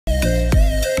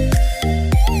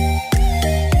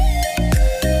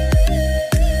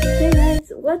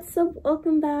what's up?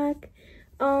 Welcome back.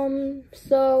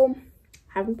 So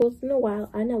haven't posted in a while.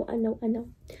 I know.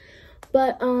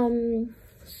 But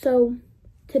so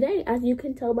today, as you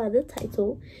can tell by the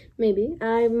title, maybe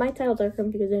my titles are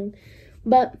confusing,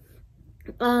 but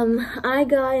I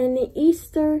got an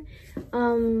Easter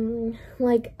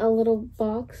like a little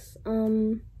box.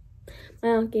 My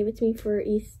aunt gave it to me for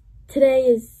Easter. Today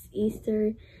is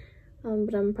Easter,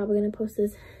 but I'm probably gonna post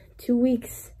this 2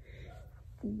 weeks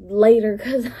later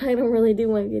because I don't really do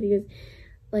my videos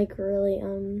like really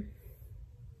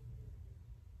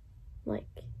like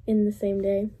in the same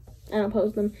day. I don't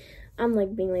post them. I'm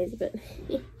like being lazy, but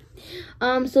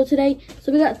so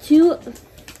we got 2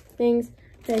 things.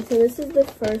 Okay, so this is the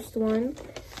first one.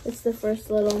 It's the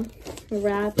first little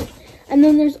wrap, and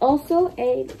then there's also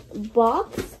a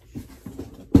box.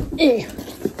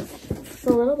 It's a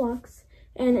little box,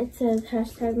 and it says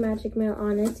 #MagicMail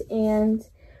on it, and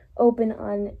open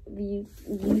on the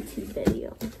YouTube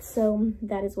video. So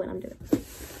that is what I'm doing.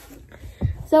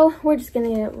 So we're just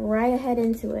gonna get right ahead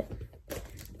into it.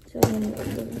 So I'm gonna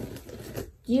open.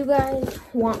 Do you guys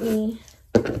want me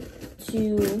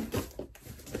to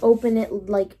open it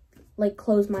like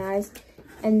close my eyes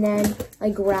and then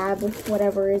like grab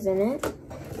whatever is in it?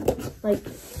 Like, I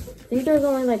think there's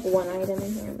only like 1 item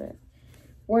in here, but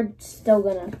we're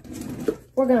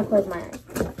gonna close my eyes.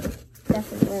 That's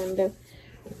what we're gonna do.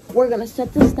 We're gonna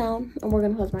set this down and we're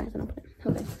gonna close my eyes and open it.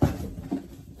 Okay.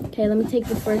 Okay, let me take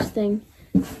the first thing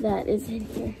that is in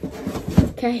here.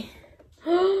 Okay.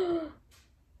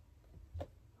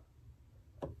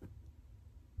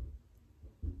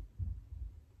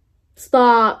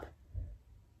 Stop.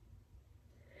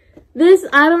 This,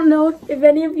 I don't know if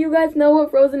any of you guys know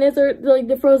what Frozen is, or like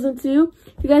the Frozen 2.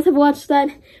 If you guys have watched that,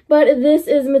 but this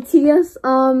is Matthias.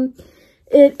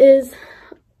 It is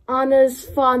Anna's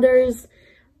father's,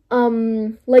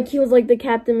 like he was like the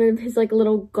captain of his like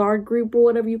little guard group or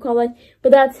whatever you call it.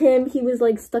 But that's him. He was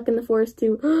like stuck in the forest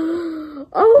too.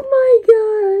 Oh my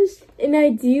gosh. And I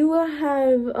do already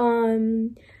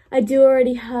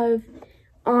have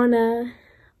Anna,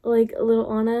 like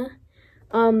little Anna,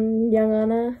 young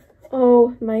Anna.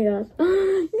 Oh my gosh.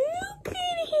 Look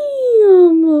at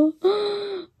him.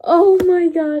 Oh my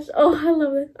gosh. Oh, I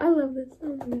love it. I love this.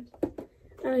 Oh my gosh.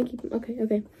 I'm gonna keep him.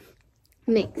 Okay.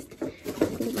 Next.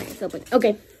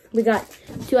 Okay, we got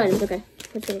 2 items. Okay,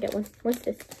 we're gonna get one. What's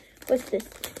this?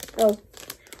 Oh,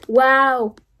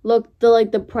 wow. Look,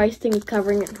 the price thing is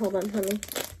covering it. Hold on, honey.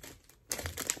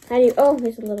 How do you, oh,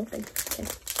 there's a little thing.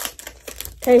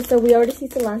 Okay, so we already see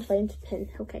Solange fighting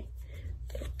pin. Okay.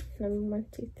 Number 1,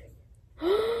 2, 3.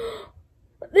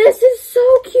 This is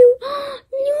so cute.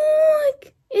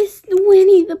 Look, it's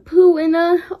Winnie the Pooh in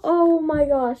a, oh my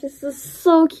gosh, this is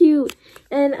so cute.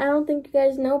 And I don't think you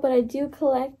guys know, but I do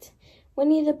collect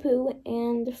Winnie the Pooh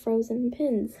and Frozen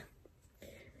pins.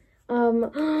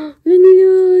 Look, oh,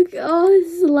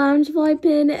 this is a Loungefly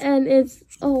pin, and it's,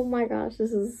 oh my gosh,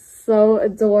 this is so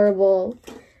adorable.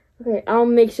 Okay, I'll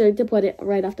make sure to put it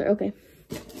right after. Okay.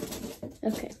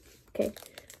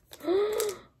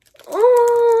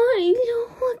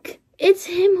 Oh, look, it's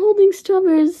him holding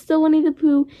strawberries. Still Winnie the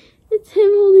Pooh. It's him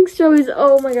holding strawberries.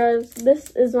 Oh my gosh, this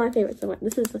is my favorite so far.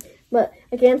 But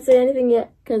I can't say anything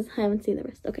yet because I haven't seen the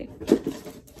rest. Okay.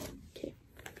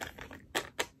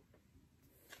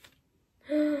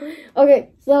 Okay,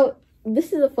 so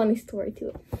this is a funny story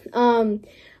too.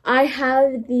 I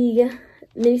have the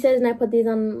mini sets and I put these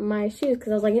on my shoes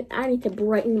because I was like, I need to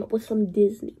brighten them up with some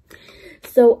Disney.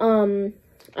 So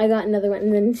I got another one,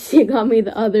 and then she got me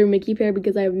the other Mickey pair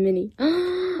because I have Minnie.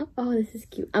 Oh, this is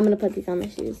cute. I'm gonna put these on my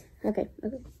shoes. Okay.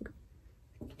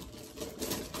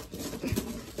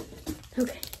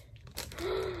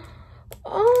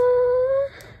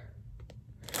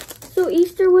 So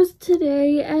Easter was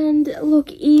today, and look,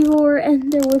 Eeyore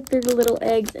and they're with their little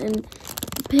eggs, and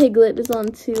Piglet is on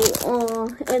too. Aw,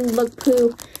 and look,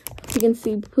 Pooh. You can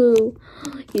see Pooh.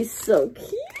 He's so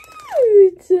cute.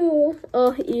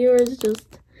 Oh, Eeyore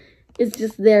is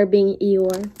just there being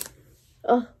Eeyore.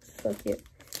 Oh, so cute.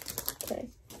 Okay,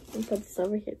 I'll put this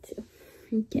over here too.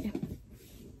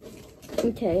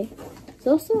 Okay. It's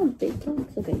also a big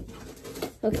box.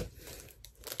 Okay.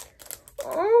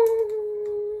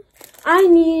 Oh, I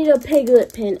need a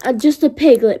Piglet pin. Just a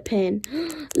Piglet pin.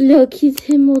 Look, he's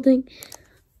him holding.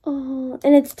 Oh,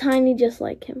 and it's tiny just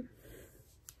like him.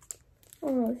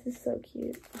 Oh, this is so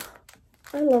cute.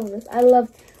 I love this. I love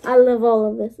all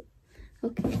of this.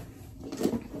 Okay.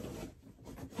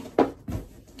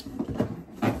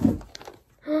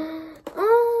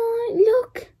 Oh,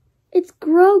 look. It's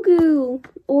Grogu,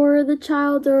 or the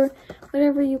child, or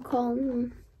whatever you call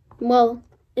him. Well,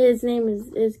 His name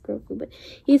is Grogu, but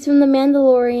he's from The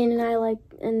Mandalorian,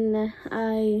 and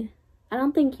I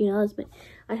don't think you know this, but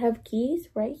I have keys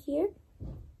right here,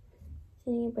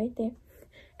 sitting right there,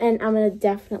 and I'm gonna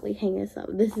definitely hang this up.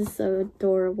 This is so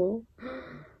adorable.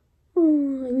 Oh,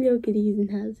 look at Ethan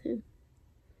has him.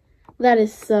 That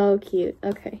is so cute.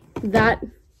 Okay,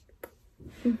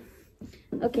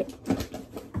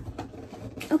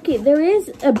 Okay, there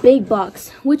is a big box.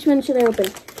 Which one should I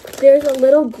open? There's a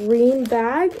little green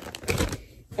bag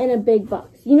and a big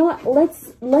box. You know what?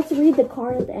 Let's read the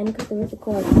card at the end because there is a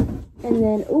card. And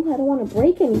then, oh, I don't want to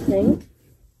break anything.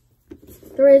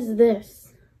 There is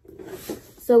this.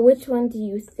 So which one do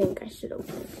you think I should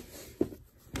open?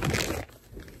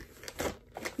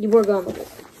 We're going with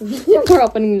this. We're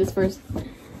opening this first.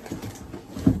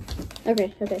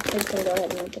 Okay. I'm just gonna go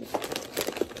ahead and open it.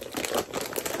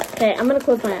 Okay, I'm gonna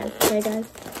close my eyes. Okay, guys.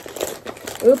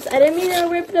 Oops, I didn't mean to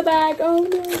rip the bag. Oh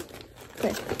no.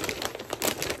 Okay.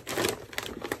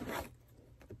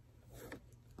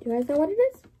 Do you guys know what it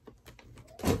is?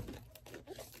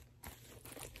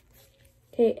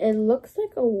 Okay, it looks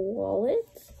like a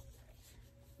wallet.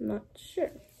 I'm not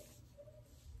sure.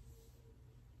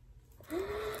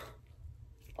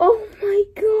 Oh my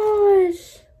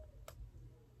gosh.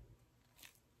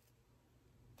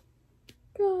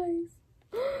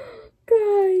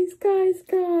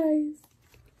 Guys.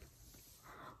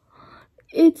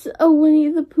 It's a Winnie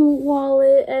the Pooh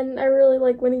wallet, and I really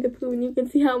like Winnie the Pooh, and you can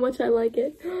see how much I like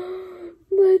it.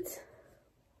 But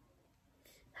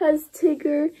has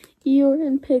Tigger, Eeyore,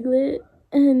 and Piglet,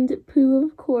 and Pooh,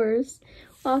 of course,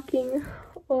 walking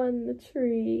on the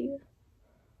tree.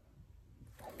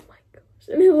 Oh my gosh.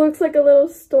 And it looks like a little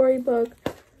storybook.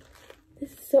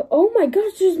 This is so, oh my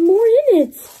gosh, there's more in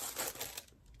it.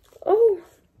 Oh,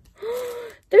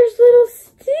 there's little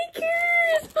stickers.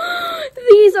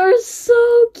 These are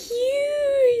so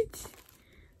cute.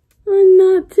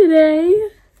 Not today.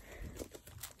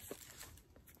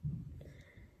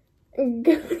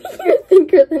 You're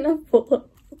thicker than a bull.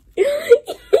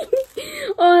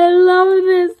 Oh, I love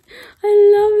this.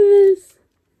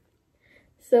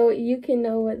 So you can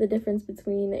know what the difference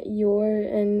between your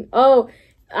and, oh,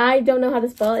 I don't know how to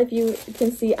spell. If you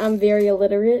can see, I'm very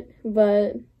illiterate,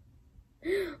 but,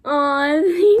 oh,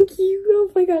 thank you.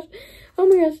 Oh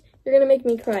my gosh, you're gonna make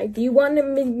me cry. Do you want to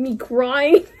make me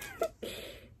cry?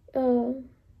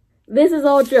 This is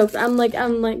all jokes. I'm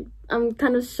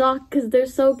kind of shocked because they're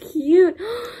so cute.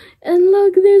 And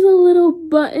look, there's a little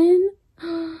button.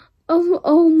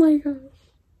 Oh my gosh.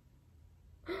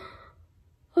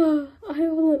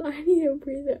 I need a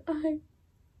breather.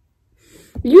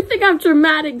 You think I'm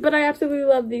dramatic, but I absolutely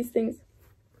love these things.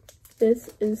 This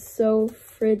is so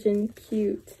friggin'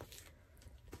 cute.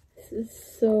 This is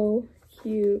so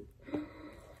cute.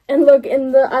 And look, I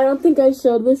don't think I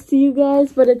showed this to you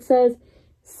guys, but it says,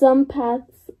 some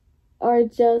paths are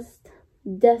just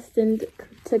destined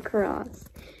to cross.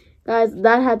 Guys,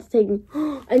 that had to take me.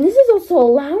 And this is also a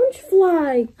lounge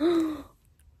fly.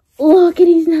 Look at,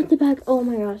 he's not the back. Oh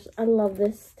my gosh, I love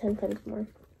this 10 times more.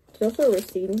 There's also a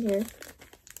receipt in here.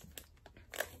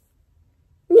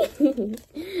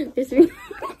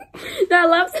 That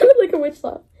laugh sounded like a witch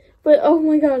laugh. But oh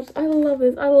my gosh, I love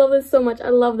this. I love this so much. I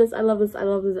love this.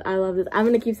 I'm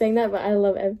gonna keep saying that, but I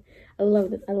love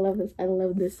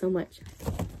this so much.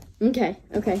 Okay.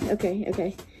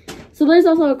 So there's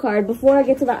also a card. Before I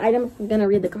get to the item, I'm gonna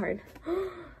read the card.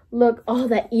 Look, oh,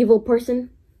 that evil person.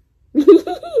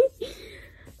 The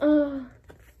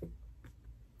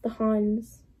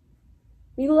Hans.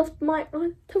 You left my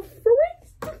aunt to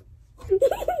freeze.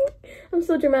 I'm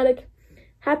so dramatic.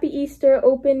 Happy Easter.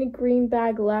 Open green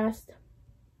bag last.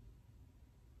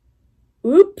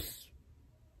 Oops.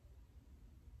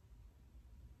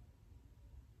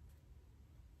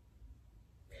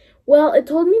 Well, it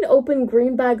told me to open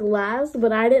green bag last,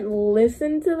 but I didn't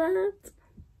listen to that.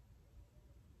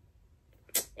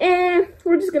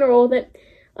 We're just gonna roll with it.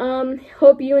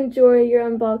 Hope you enjoy your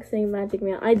unboxing, Magic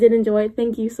Mail. I did enjoy it.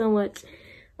 Thank you so much.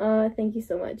 Thank you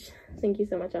so much,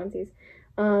 aunties.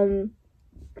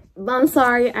 I'm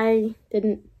sorry I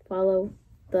didn't follow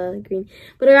the green,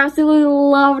 but I absolutely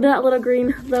loved that little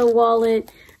green, the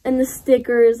wallet, and the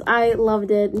stickers. I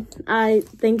loved it. I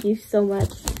thank you so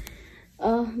much.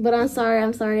 But I'm sorry,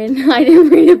 I didn't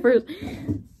read it first.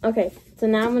 Okay, so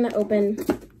now I'm gonna open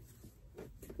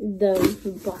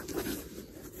the box.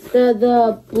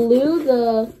 The blue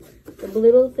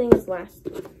little thing is last.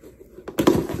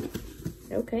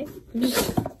 Okay.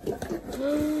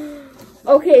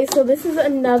 Okay, so this is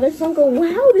another Funko.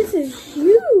 Wow, this is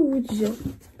huge.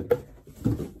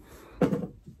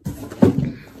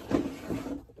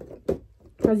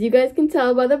 As you guys can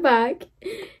tell by the back,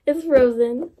 it's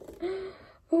frozen.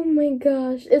 Oh my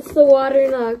gosh, it's the water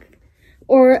Nook,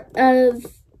 or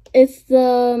as it's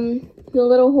the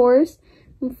little horse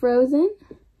from Frozen.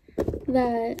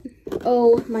 That,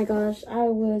 oh my gosh, I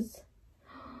love this.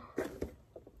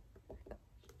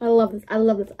 I love this.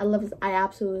 I love this. I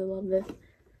absolutely love this.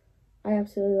 I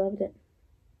absolutely loved it.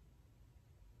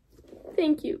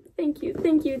 Thank you. Thank you.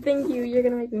 Thank you. Thank you. You're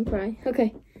gonna make me cry.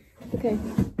 Okay. Okay.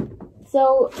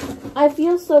 So, I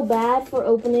feel so bad for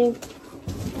opening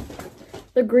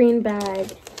the green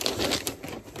bag.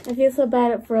 I feel so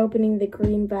bad for opening the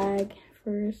green bag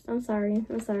first. I'm sorry.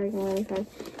 I'm sorry. I'm really sorry.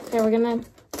 Okay, we're gonna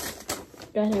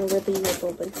go ahead and rip these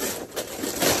open.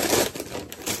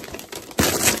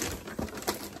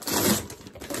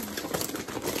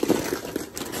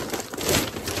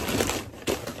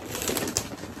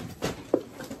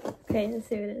 Okay, let's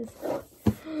see what it is.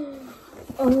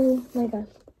 Oh my gosh.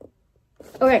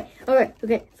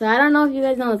 Okay. So I don't know if you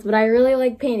guys know this, but I really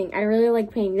like painting. I really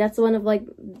like painting. That's one of like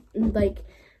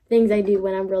things I do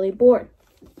when I'm really bored.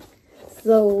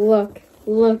 So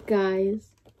look guys.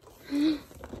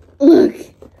 Look.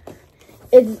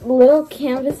 It's little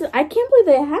canvases. I can't believe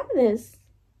they have this.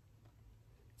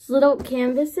 It's little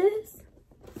canvases.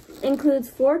 Includes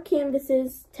 4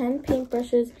 canvases, 10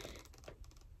 paintbrushes,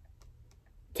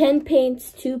 10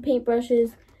 paints, 2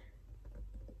 paintbrushes.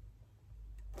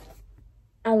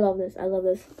 I love this. I love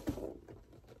this.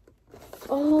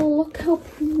 Oh, look how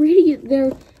pretty.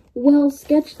 They're well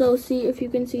sketched though. See if you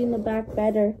can see in the back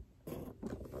better.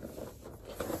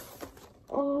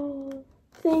 Oh,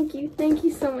 thank you. Thank you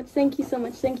so much. Thank you so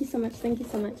much. Thank you so much. Thank you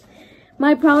so much.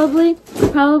 My probably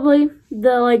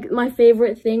the my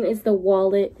favorite thing is the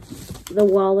wallet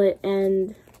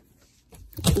and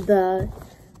the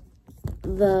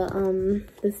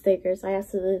stickers. I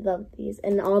absolutely love these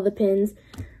and all the pins.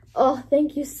 Oh,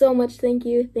 thank you so much. Thank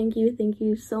you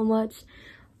so much.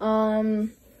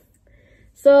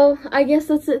 So I guess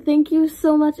that's it. Thank you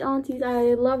so much, aunties.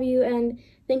 I love you, and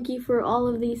thank you for all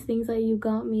of these things that you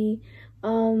got me.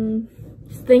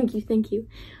 Thank you.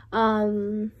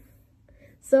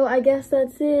 So I guess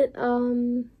that's it.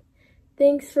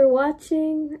 Thanks for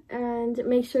watching, and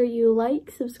make sure you like,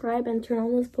 subscribe, and turn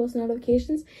on those post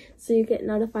notifications so you get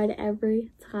notified every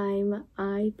time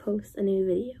I post a new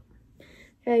video.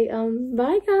 Okay,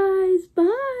 bye guys,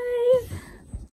 bye!